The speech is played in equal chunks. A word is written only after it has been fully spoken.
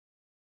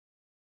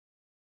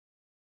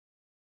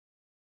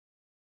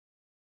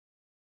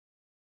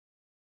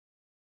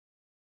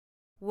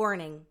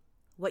Warning,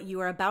 what you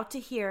are about to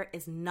hear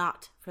is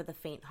not for the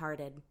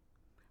faint-hearted.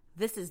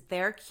 This is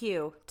their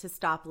cue to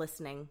stop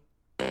listening.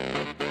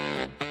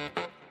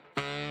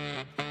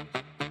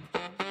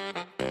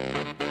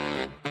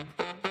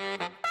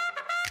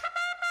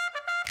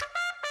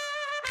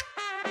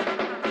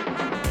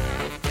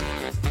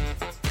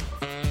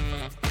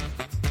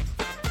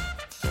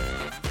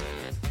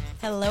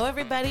 Hello,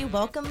 everybody.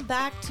 Welcome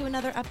back to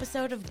another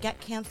episode of Get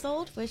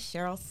Canceled with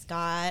Cheryl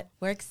Scott.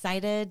 We're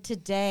excited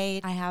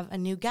today. I have a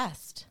new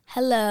guest.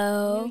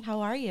 Hello. Hey,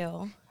 how are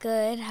you?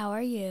 Good. How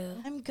are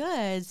you? I'm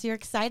good. So you're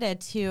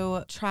excited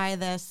to try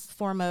this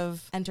form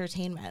of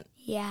entertainment.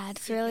 Yeah,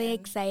 it's really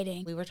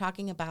exciting. We were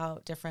talking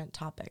about different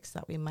topics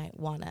that we might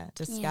want to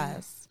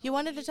discuss. You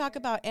wanted to talk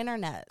about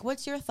internet.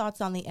 What's your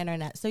thoughts on the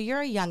internet? So you're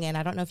a youngin'.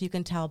 I don't know if you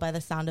can tell by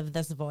the sound of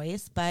this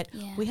voice, but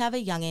we have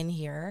a youngin'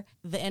 here.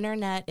 The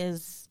internet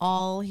is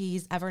all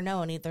he's ever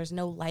known. There's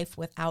no life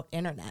without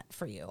internet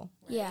for you.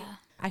 Right? Yeah.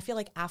 I feel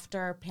like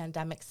after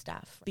pandemic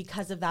stuff,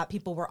 because of that,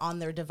 people were on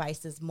their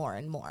devices more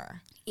and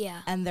more. Yeah.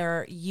 And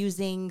they're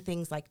using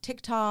things like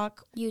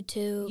TikTok,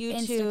 YouTube,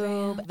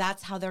 Instagram.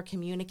 That's how they're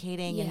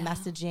communicating and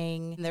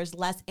messaging. And there's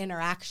less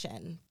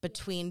interaction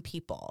between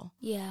people.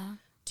 Yeah.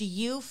 Do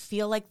you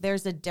feel like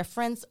there's a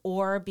difference,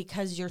 or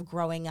because you're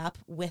growing up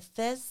with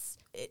this,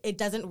 it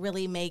doesn't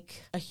really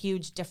make a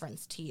huge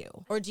difference to you?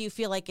 Or do you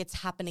feel like it's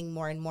happening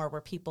more and more where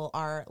people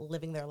are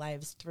living their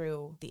lives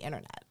through the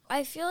internet?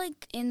 I feel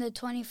like in the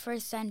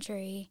 21st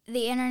century,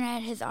 the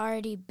internet has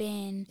already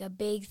been a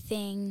big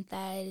thing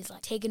that is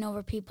like taken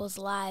over people's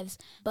lives.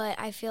 But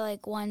I feel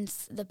like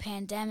once the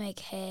pandemic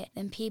hit,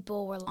 then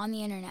people were on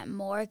the internet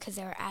more because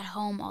they were at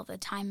home all the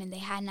time and they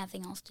had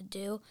nothing else to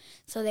do.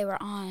 So they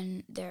were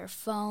on their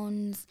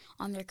phones,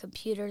 on their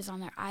computers,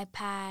 on their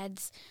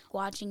iPads,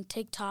 watching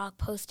TikTok,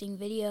 posting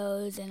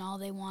videos, and all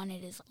they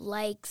wanted is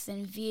likes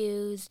and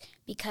views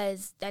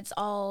because that's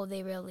all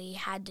they really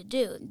had to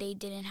do. They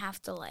didn't have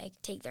to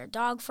take their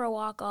dog for a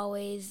walk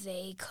always.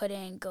 They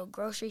couldn't go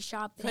grocery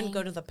shopping. Couldn't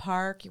go to the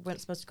park. You weren't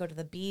supposed to go to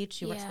the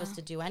beach. You weren't supposed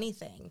to do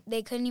anything.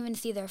 They couldn't even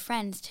see their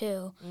friends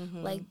too,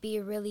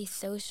 be really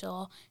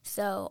social.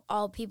 So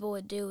all people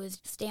would do was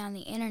stay on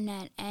the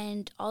internet,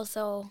 and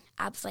also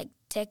apps like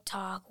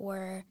TikTok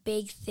were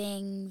big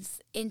things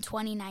in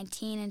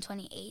 2019 and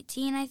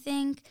 2018, I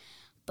think.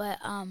 But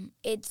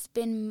it's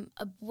been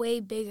a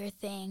way bigger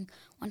thing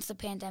once the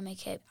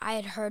pandemic hit. I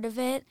had heard of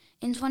it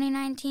in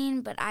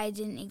 2019, but I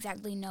didn't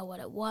exactly know what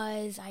it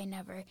was. I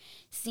never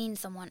seen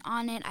someone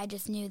on it. I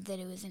just knew that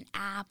it was an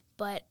app.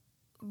 But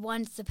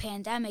once the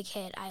pandemic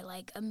hit, I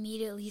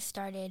immediately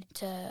started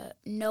to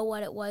know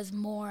what it was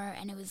more,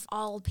 and it was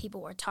all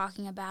people were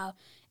talking about.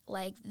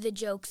 The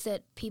jokes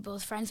that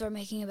people's friends were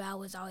making about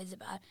was always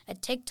about a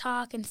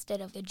TikTok instead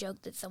of the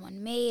joke that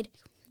someone made.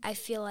 I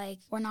feel like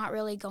we're not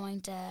really going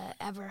to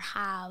ever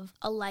have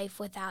a life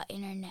without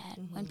internet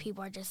when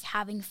people are just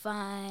having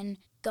fun,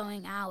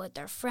 going out with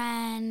their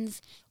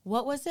friends.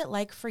 What was it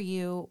like for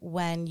you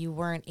when you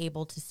weren't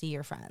able to see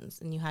your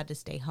friends and you had to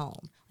stay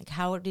home?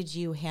 How did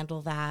you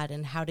handle that,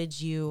 and how did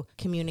you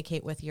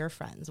communicate with your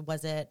friends?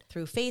 Was it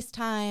through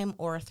FaceTime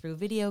or through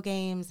video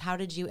games? How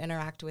did you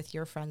interact with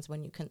your friends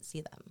when you couldn't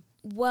see them?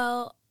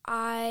 Well,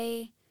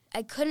 I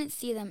couldn't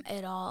see them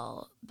at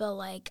all, but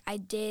I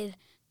did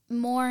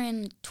more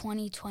in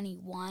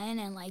 2021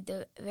 and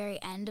the very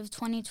end of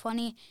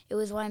 2020. It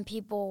was when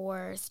people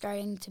were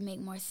starting to make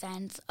more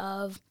sense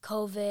of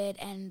COVID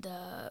and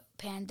the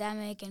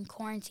pandemic and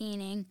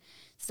quarantining,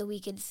 so we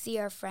could see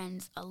our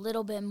friends a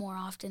little bit more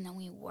often than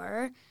we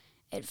were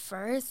at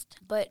first.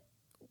 But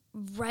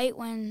right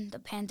when the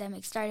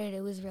pandemic started,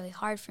 it was really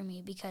hard for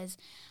me because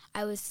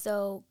I was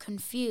so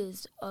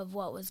confused of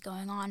what was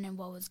going on and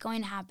what was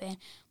going to happen.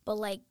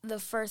 But the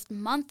first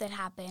month it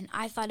happened,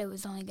 I thought it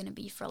was only going to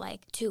be for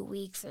 2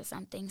 weeks or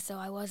something. So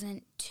I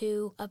wasn't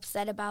too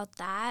upset about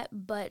that.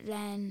 But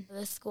then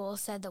the school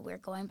said that we're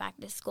going back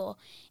to school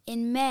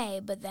in May.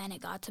 But then it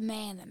got to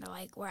May, and then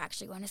they're we're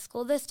actually going to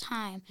school this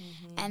time.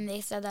 And they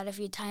said that a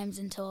few times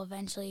until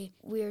eventually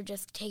we were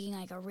just taking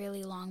a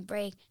really long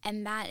break.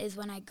 And that is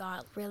when I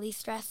got really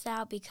stressed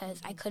out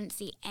because I couldn't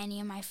see any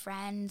of my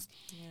friends.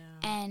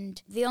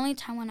 And the only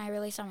time when I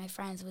really saw my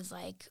friends was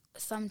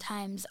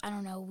sometimes, I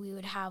don't know, we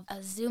would have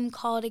a Zoom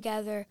call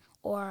together,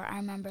 or I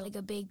remember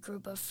a big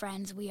group of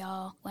friends, we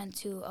all went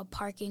to a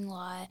parking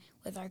lot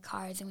with our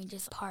cars and we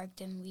just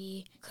parked and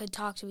we could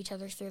talk to each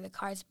other through the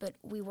cars, but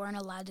we weren't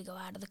allowed to go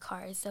out of the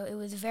cars. So it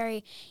was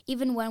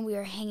even when we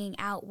were hanging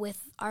out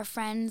with our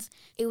friends,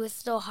 it was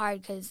still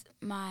hard because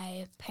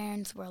my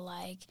parents were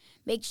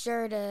make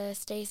sure to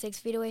stay 6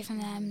 feet away from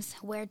them,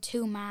 wear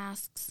 2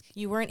 masks.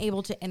 You weren't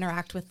able to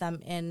interact with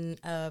them in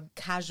a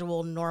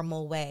casual,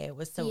 normal way. It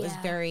was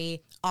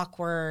very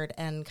awkward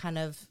and kind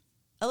of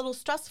a little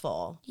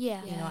stressful.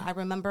 Yeah. I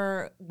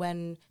remember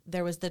when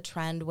there was the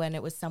trend when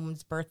it was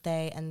someone's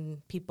birthday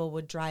and people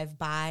would drive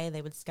by,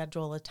 they would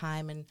schedule a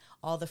time and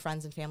all the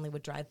friends and family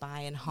would drive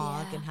by and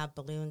honk and have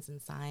balloons and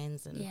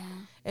signs. And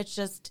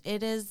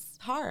it is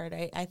hard.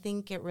 I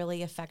think it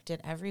really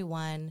affected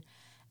everyone.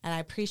 And I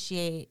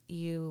appreciate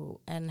you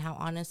and how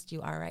honest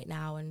you are right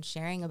now and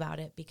sharing about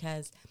it,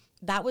 because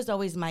that was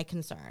always my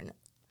concern.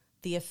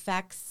 The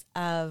effects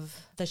of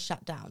the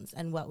shutdowns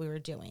and what we were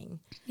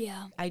doing.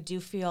 Yeah. I do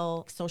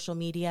feel social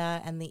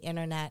media and the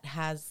internet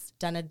has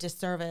done a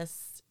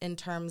disservice in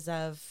terms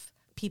of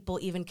people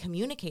even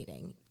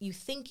communicating. You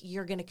think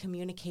you're going to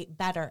communicate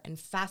better and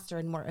faster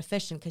and more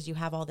efficient because you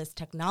have all this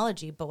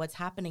technology, but what's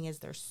happening is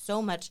there's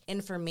so much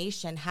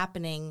information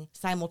happening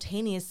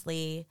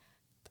simultaneously.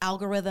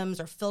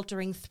 Algorithms are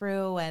filtering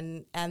through,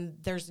 and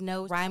there's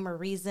no rhyme or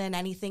reason,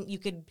 anything.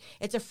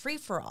 It's a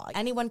free-for-all.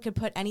 Anyone could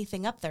put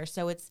anything up there.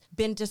 So it's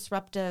been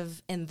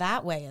disruptive in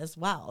that way as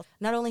well.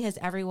 Not only has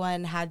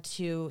everyone had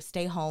to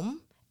stay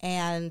home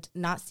and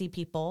not see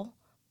people,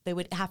 they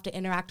would have to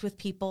interact with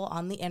people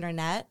on the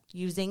internet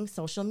using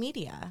social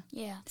media.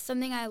 Yeah.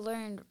 Something I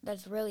learned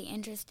that's really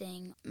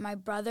interesting, my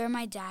brother and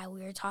my dad,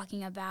 we were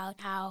talking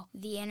about how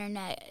the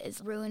internet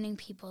is ruining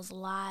people's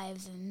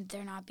lives and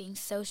they're not being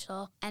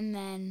social. And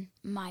then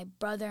my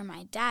brother and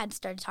my dad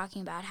started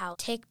talking about how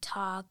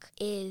TikTok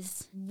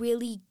is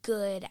really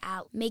good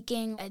at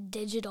making a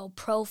digital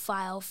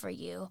profile for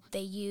you. They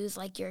use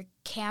like your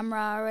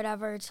camera or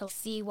whatever to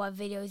see what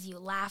videos you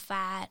laugh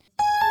at.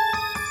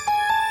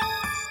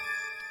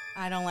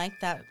 I don't like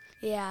that.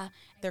 Yeah.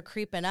 They're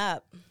creeping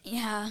up.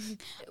 Yeah.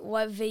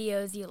 What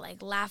videos you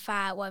like laugh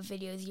at, what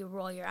videos you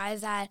roll your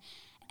eyes at.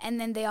 And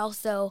then they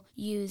also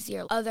use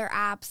your other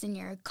apps and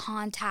your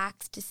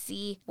contacts to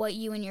see what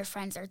you and your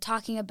friends are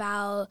talking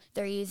about.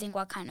 They're using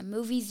what kind of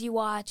movies you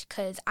watch,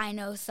 because I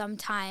know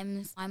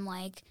sometimes I'm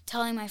like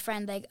telling my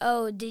friend like,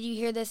 oh, did you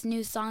hear this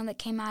new song that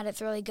came out?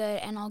 It's really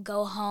good. And I'll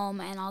go home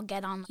and I'll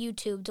get on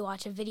YouTube to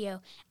watch a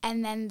video.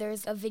 And then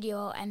there's a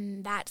video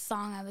and that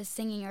song I was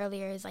singing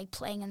earlier is like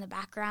playing in the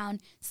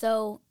background.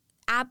 So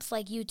apps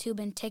like YouTube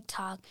and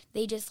TikTok,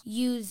 they just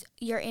use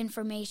your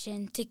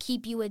information to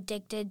keep you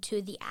addicted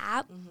to the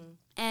app. Mm-hmm.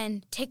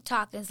 And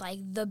TikTok is like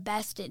the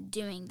best at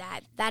doing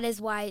that. That is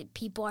why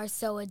people are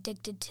so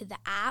addicted to the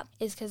app,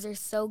 is because they're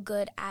so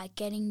good at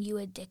getting you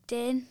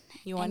addicted.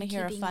 You want to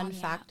hear a fun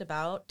fact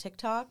about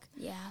TikTok?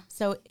 Yeah.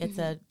 So it's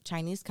a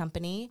Chinese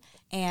company,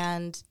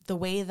 and the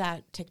way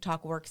that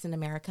TikTok works in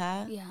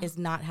America is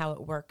not how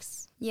it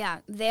works. Yeah,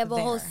 they have a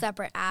whole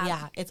separate app.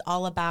 Yeah, it's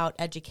all about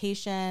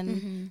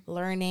education,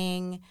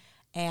 learning,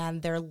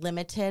 and they're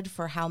limited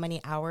for how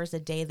many hours a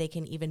day they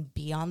can even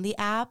be on the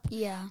app.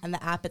 Yeah. And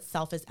the app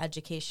itself is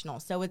educational.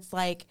 So it's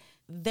like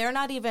they're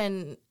not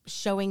even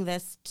showing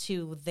this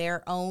to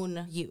their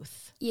own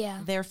youth,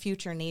 their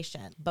future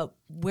nation, but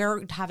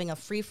we're having a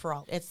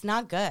free-for-all. It's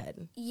not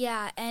good.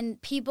 Yeah, and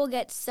people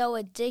get so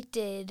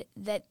addicted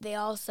that they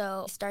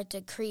also start to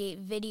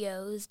create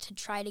videos to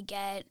try to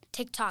get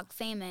TikTok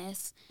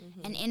famous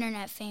and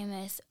internet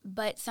famous,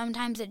 but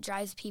sometimes it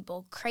drives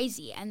people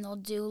crazy and they'll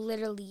do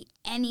literally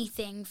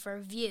anything for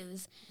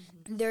views.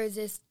 There's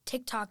this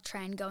TikTok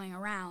trend going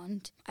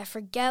around. I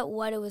forget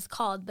what it was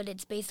called, but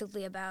it's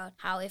basically about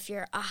how if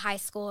you're a high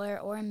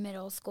schooler or a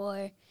middle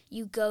schooler,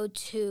 you go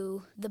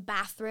to the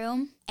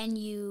bathroom and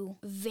you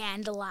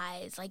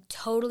vandalize, like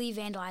totally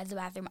vandalize the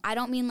bathroom. I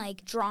don't mean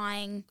like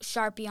drawing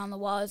Sharpie on the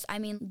walls. I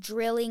mean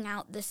drilling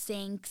out the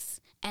sinks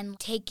and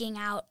taking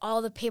out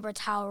all the paper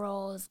towel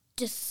rolls,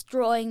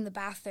 destroying the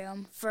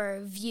bathroom for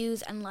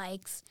views and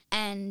likes,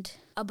 and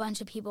a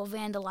bunch of people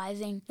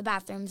vandalizing the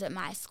bathrooms at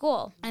my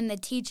school. And the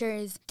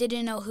teachers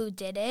didn't know who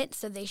did it,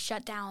 so they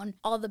shut down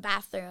all the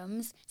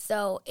bathrooms.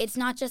 So it's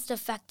not just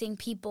affecting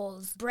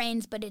people's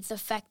brains, but it's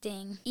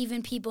affecting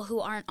even people who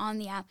aren't on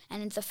the app,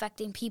 and it's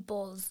affecting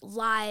people's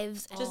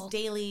lives. Just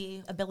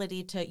daily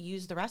ability to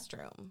use the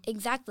restroom.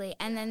 Exactly.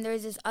 And then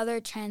there's this other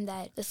trend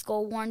that the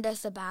school warned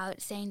us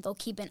about, saying they'll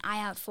keep an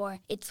eye out for.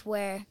 It's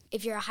where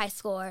if you're a high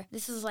schooler,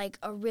 this is like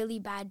a really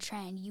bad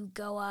trend. You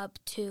go up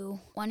to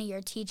one of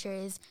your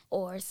teachers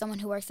or someone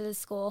who works at the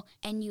school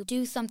and you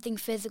do something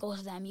physical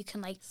to them. You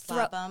can like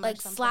slap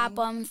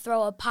them,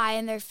 throw a pie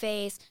in their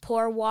face,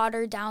 pour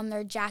water down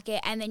their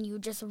jacket, and then you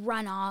just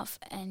run off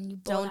and you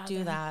don't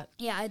do that.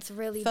 Yeah, it's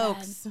really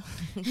Folks,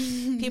 bad.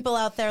 People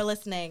out there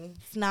listening,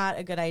 it's not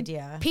a good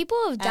idea. People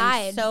have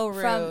died. So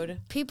rude.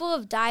 People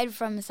have died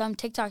from some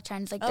TikTok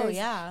trends. Like,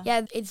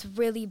 yeah, it's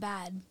really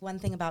bad. One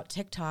thing about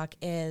TikTok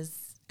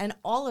is, and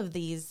all of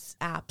these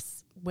apps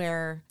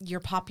where your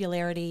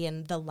popularity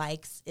and the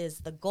likes is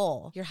the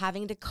goal, you're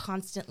having to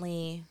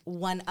constantly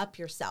one-up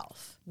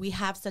yourself. We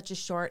have such a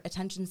short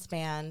attention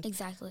span.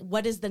 Exactly.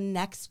 What is the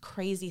next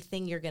crazy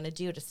thing you're going to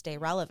do to stay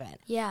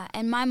relevant? Yeah,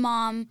 and my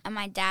mom and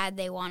my dad,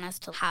 they want us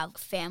to have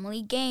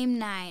family game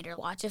night or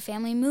watch a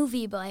family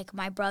movie, but like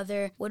my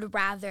brother would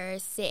rather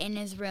sit in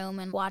his room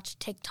and watch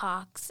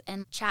TikToks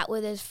and chat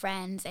with his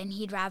friends, and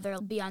he'd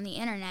rather be on the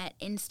internet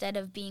instead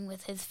of being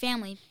with his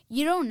family.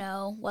 You don't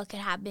know what could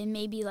happen.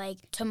 Maybe like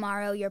tomorrow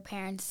tomorrow your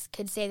parents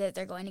could say that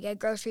they're going to get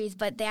groceries,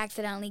 but they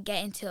accidentally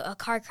get into a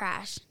car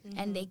crash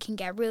and they can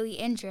get really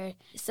injured.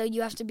 So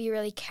you have to be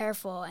really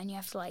careful and you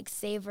have to like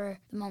savor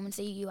the moments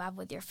that you have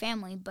with your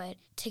family. But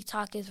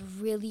TikTok is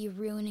really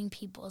ruining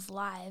people's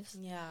lives.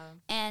 Yeah.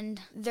 And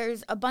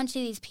there's a bunch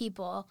of these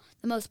people.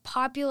 The most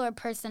popular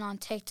person on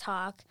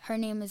TikTok, her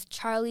name is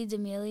Charli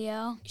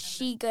D'Amelio.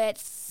 She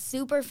gets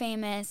super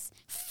famous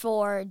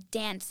for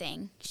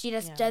dancing. She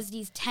just does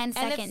these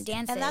 10-second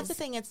dances. And that's the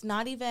thing. It's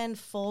not even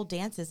full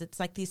dances. It's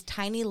like these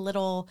tiny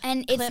little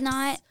And clips. It's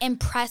not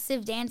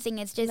impressive dancing.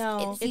 It's just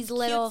it's these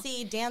little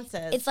cutesy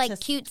dances. It's like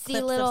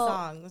cutesy little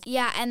songs.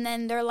 Yeah, and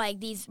then they're like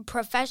these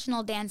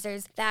professional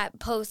dancers that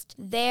post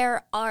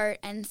their art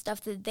and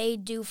stuff that they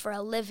do for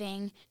a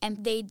living,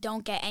 and they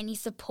don't get any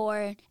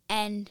support.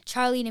 And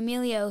Charli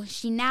D'Amelio,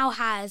 she now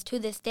has, to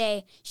this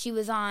day, she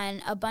was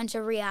on a bunch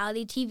of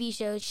reality TV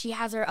shows. She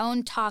has her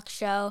own talk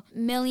show,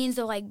 millions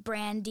of like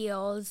brand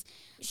deals.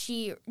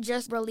 She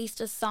just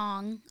released a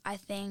song, I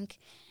think,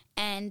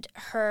 and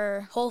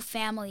her whole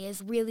family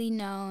is really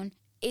known.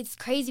 It's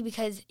crazy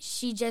because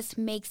she just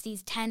makes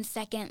these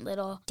 10-second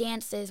little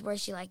dances where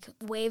she like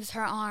waves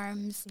her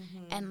arms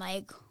and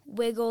like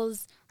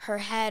wiggles her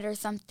head or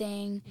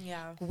something.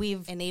 Yeah.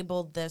 We've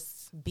enabled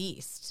this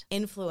beast,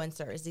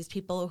 influencers, these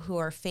people who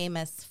are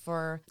famous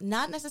for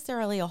not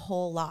necessarily a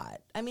whole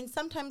lot. I mean,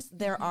 sometimes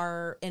there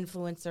are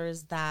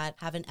influencers that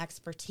have an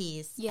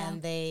expertise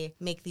and they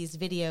make these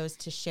videos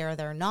to share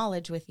their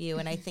knowledge with you.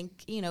 And I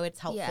think, you know, it's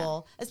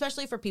helpful,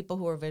 especially for people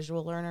who are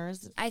visual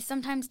learners. I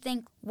sometimes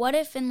think, what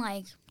if in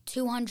like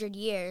 200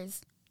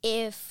 years,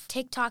 if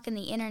TikTok and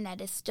the internet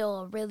is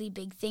still a really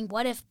big thing,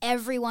 what if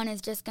everyone is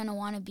just going to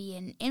want to be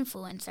an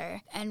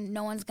influencer and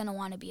no one's going to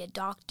want to be a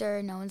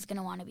doctor, no one's going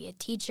to want to be a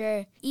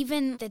teacher,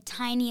 even the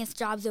tiniest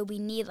jobs that we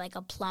need, like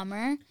a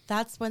plumber?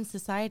 That's when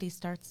society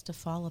starts to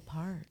fall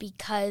apart.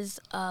 Because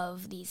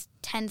of these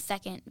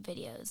 10-second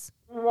videos.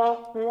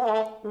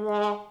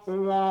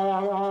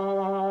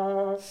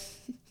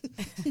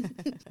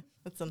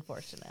 That's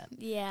unfortunate.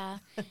 Yeah.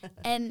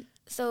 And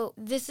so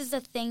this is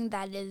a thing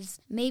that is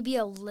maybe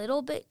a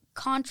little bit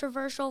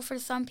controversial for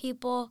some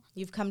people.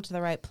 You've come to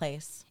the right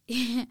place.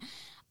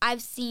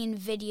 I've seen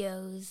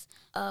videos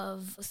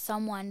of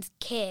someone's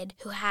kid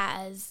who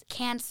has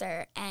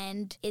cancer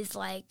and is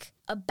like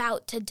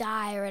about to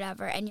die or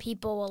whatever, and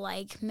people will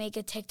like make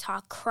a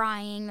TikTok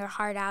crying their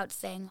heart out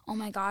saying, oh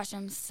my gosh,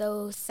 I'm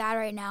so sad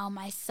right now,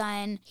 my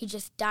son, he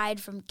just died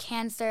from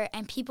cancer.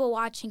 And people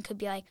watching could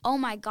be like, oh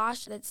my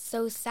gosh, that's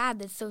so sad,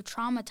 that's so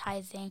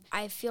traumatizing,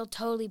 I feel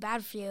totally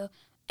bad for you.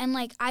 And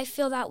like I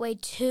feel that way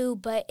too,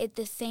 but at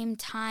the same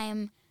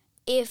time,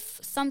 if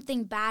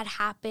something bad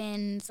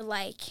happens,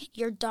 like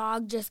your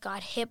dog just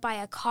got hit by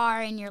a car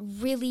and you're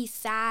really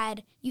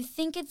sad, you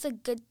think it's a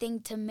good thing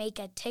to make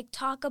a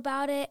TikTok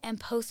about it and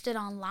post it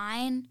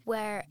online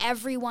where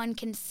everyone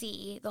can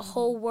see, the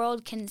whole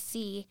world can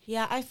see.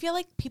 Yeah, I feel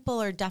like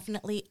people are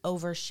definitely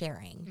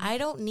oversharing. I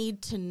don't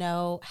need to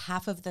know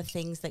half of the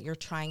things that you're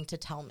trying to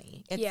tell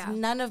me. It's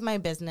none of my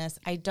business.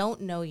 I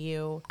don't know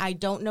you. I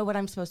don't know what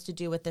I'm supposed to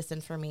do with this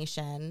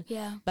information.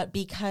 Yeah. But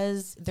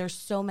because there's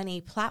so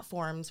many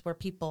platforms where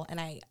people, and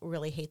I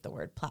really hate the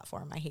word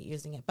platform, I hate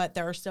using it, but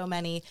there are so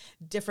many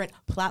different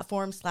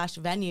platforms /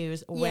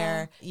 venues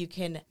where you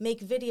can make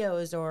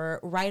videos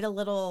or write a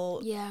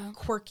little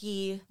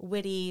quirky,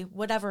 witty,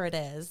 whatever it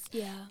is.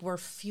 Yeah. We're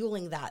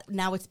fueling that.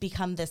 Now it's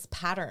become this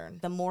pattern.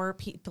 The more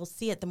people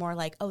see it, the more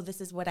like, oh, this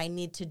is what I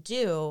need to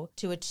do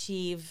to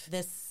achieve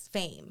this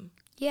fame.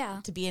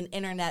 Yeah. To be an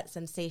internet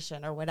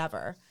sensation or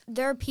whatever.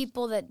 There are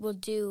people that will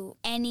do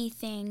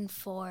anything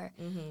for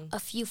a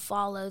few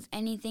follows,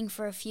 anything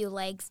for a few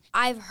likes.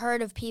 I've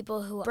heard of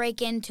people who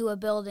break into a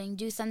building,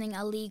 do something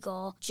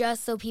illegal,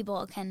 just so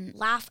people can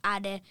laugh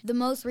at it. The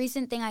most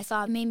recent thing I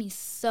saw made me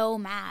so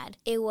mad.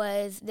 It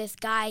was this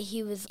guy,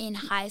 he was in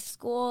high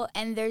school,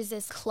 and there's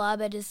this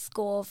club at his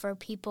school for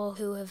people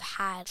who have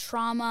had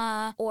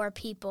trauma or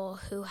people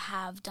who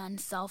have done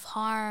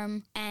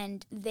self-harm,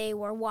 and they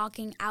were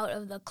walking out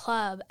of the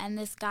club, and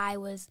this guy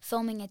was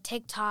filming a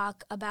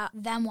TikTok about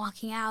them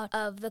walking out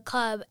of the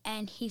club,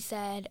 and he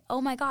said,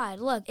 oh my God,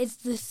 look, it's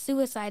the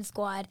Suicide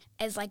Squad,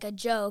 as like a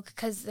joke,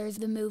 because there's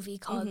the movie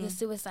called The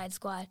Suicide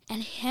Squad,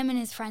 and him and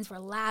his friends were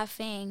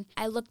laughing.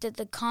 I looked at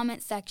the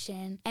comment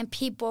section, and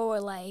people were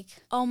like,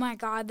 oh my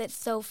God, that's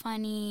so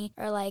funny,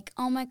 or like,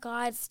 oh my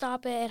God,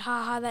 stop it,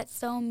 haha, that's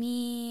so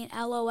mean,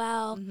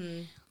 LOL.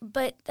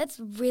 But that's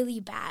really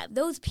bad.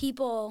 Those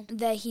people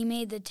that he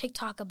made the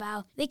TikTok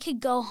about, they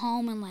could go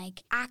home and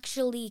like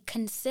actually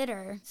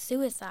consider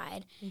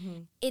suicide.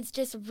 It's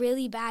just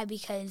really bad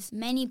because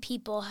many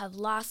people have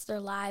lost their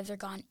lives or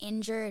gone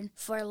injured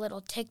for a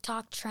little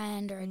TikTok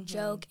trend or a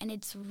joke, and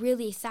it's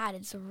really sad.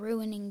 It's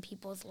ruining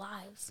people's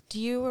lives.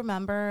 Do you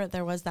remember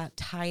there was that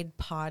Tide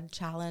Pod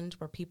challenge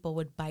where people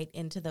would bite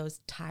into those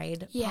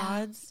Tide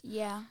Pods?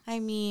 Yeah. I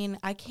mean,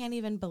 I can't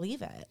even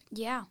believe it.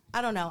 Yeah.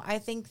 I don't know. I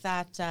think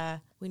that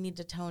we need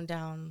to tone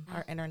down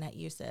our internet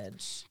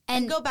usage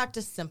and go back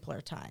to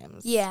simpler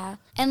times. Yeah.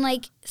 And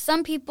like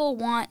some people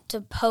want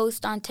to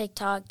post on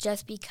TikTok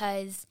just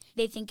because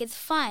they think it's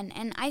fun.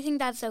 And I think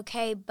that's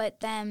okay. But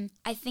then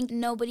I think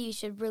nobody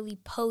should really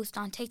post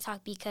on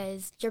TikTok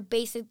because you're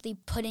basically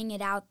putting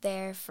it out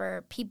there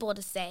for people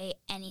to say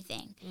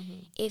anything.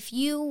 If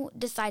you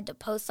decide to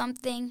post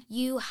something,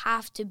 you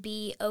have to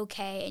be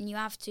okay and you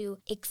have to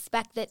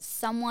expect that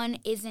someone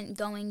isn't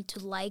going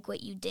to like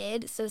what you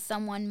did. So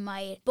someone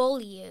might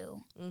bully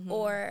you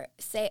or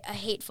say a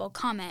hateful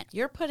comment.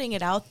 You're putting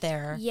it out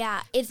there.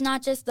 Yeah, it's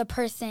not just the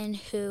person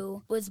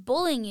who was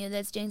bullying you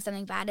that's doing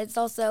something bad. It's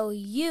also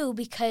you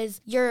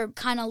because you're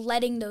kind of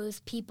letting those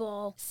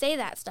people say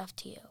that stuff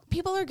to you.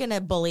 People are going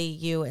to bully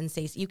you and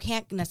say, you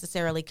can't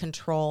necessarily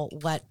control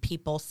what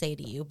people say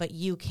to you, but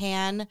you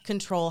can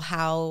control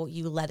how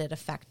you let it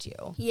affect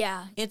you.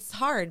 Yeah. It's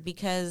hard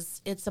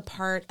because it's a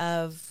part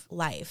of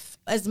life.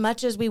 As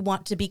much as we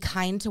want to be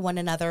kind to one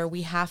another,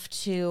 we have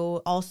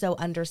to also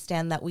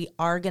understand that we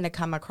are going to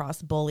come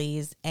across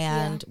bullies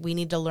and we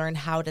need to learn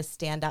how to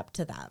stand up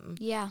to them.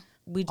 Yeah.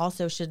 We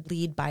also should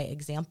lead by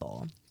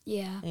example.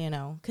 Yeah. You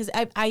know, because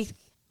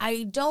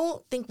I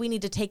don't think we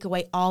need to take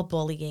away all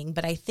bullying,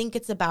 but I think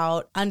it's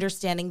about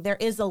understanding there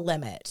is a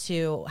limit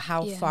to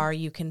how far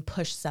you can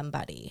push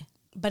somebody,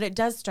 but it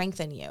does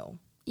strengthen you.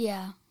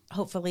 Yeah.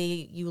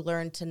 Hopefully you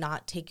learn to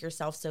not take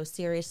yourself so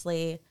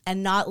seriously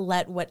and not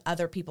let what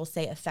other people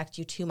say affect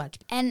you too much.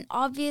 And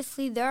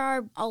obviously there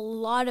are a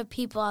lot of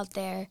people out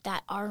there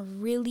that are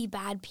really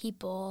bad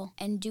people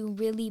and do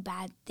really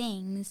bad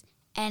things.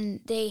 And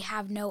they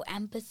have no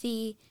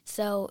empathy.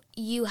 So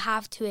you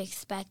have to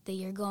expect that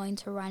you're going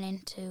to run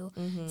into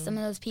some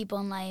of those people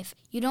in life.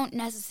 You don't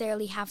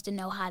necessarily have to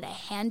know how to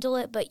handle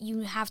it, but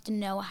you have to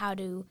know how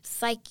to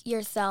psych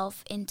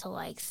yourself into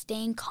like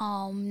staying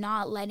calm,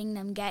 not letting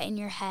them get in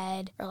your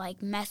head or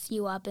like mess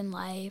you up in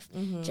life.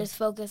 Just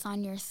focus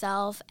on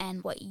yourself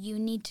and what you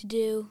need to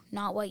do,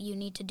 not what you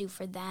need to do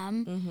for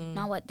them,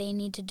 not what they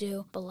need to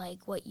do, but like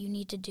what you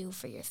need to do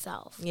for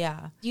yourself.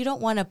 Yeah. You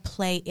don't want to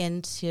play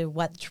into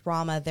what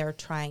trauma they're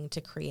trying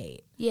to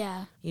create.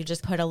 Yeah. You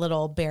just put a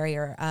little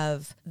barrier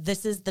of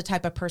this is the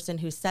type of person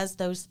who says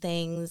those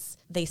things.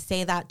 They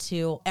say that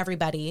to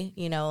everybody,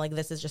 you know, like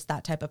this is just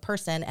that type of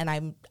person and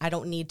I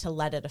don't need to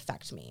let it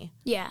affect me.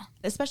 Yeah.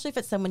 Especially if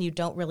it's someone you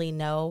don't really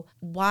know.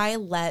 Why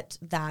let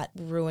that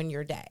ruin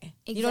your day?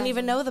 Exactly. You don't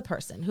even know the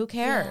person. Who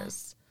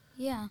cares?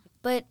 Yeah.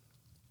 But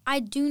I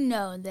do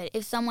know that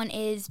if someone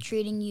is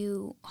treating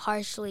you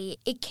harshly,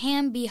 it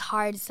can be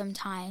hard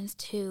sometimes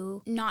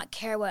to not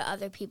care what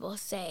other people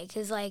say.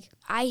 Because, like,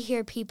 I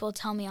hear people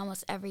tell me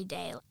almost every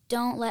day,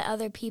 don't let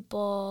other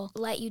people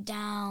let you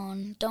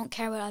down. Don't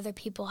care what other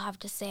people have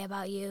to say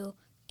about you.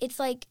 It's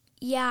like,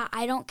 yeah,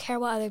 I don't care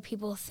what other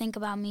people think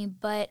about me,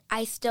 but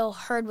I still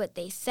heard what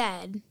they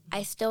said.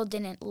 I still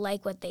didn't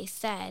like what they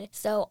said,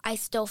 so I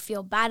still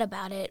feel bad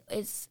about it.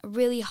 It's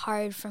really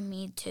hard for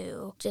me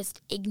to just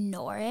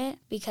ignore it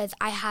because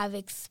I have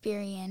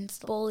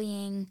experienced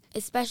bullying,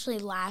 especially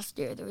last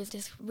year. There was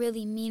this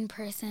really mean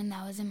person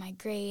that was in my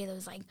grade that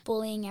was like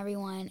bullying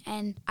everyone,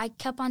 and I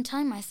kept on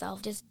telling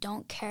myself, just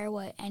don't care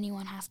what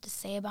anyone has to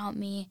say about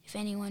me. If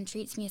anyone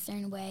treats me a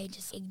certain way,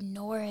 just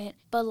ignore it.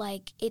 But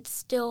like, it's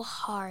still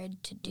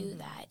hard to do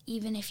that,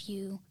 even if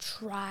you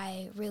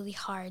try really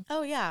hard.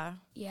 Oh, yeah.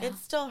 Yeah. It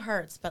still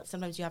hurts, but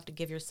sometimes you have to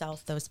give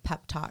yourself those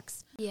pep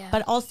talks. Yeah.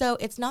 But also,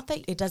 it's not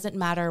that it doesn't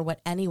matter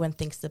what anyone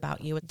thinks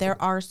about you. There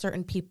are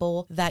certain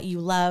people that you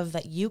love,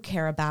 that you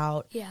care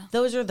about. Yeah.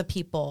 Those are the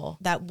people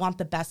that want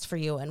the best for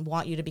you and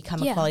want you to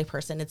become a quality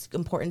person. It's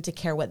important to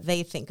care what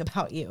they think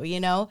about you, you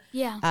know?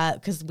 Yeah.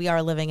 Because we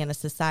are living in a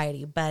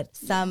society. But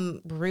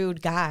some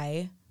rude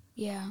guy,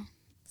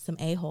 some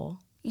a-hole,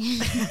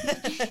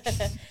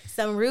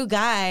 some rude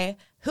guy,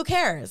 who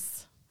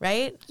cares?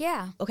 Right?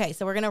 Yeah. Okay,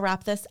 so we're going to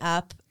wrap this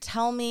up.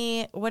 Tell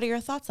me, what are your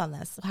thoughts on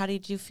this? How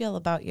did you feel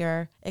about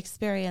your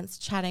experience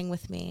chatting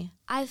with me?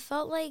 I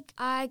felt like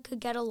I could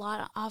get a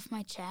lot off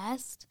my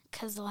chest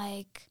because,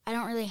 like, I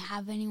don't really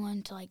have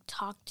anyone to, like,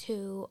 talk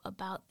to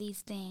about these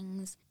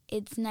things.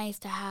 It's nice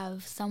to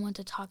have someone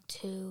to talk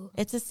to.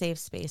 It's a safe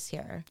space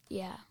here.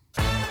 Yeah.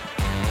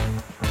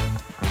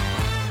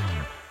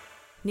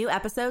 New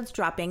episodes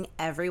dropping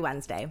every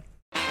Wednesday.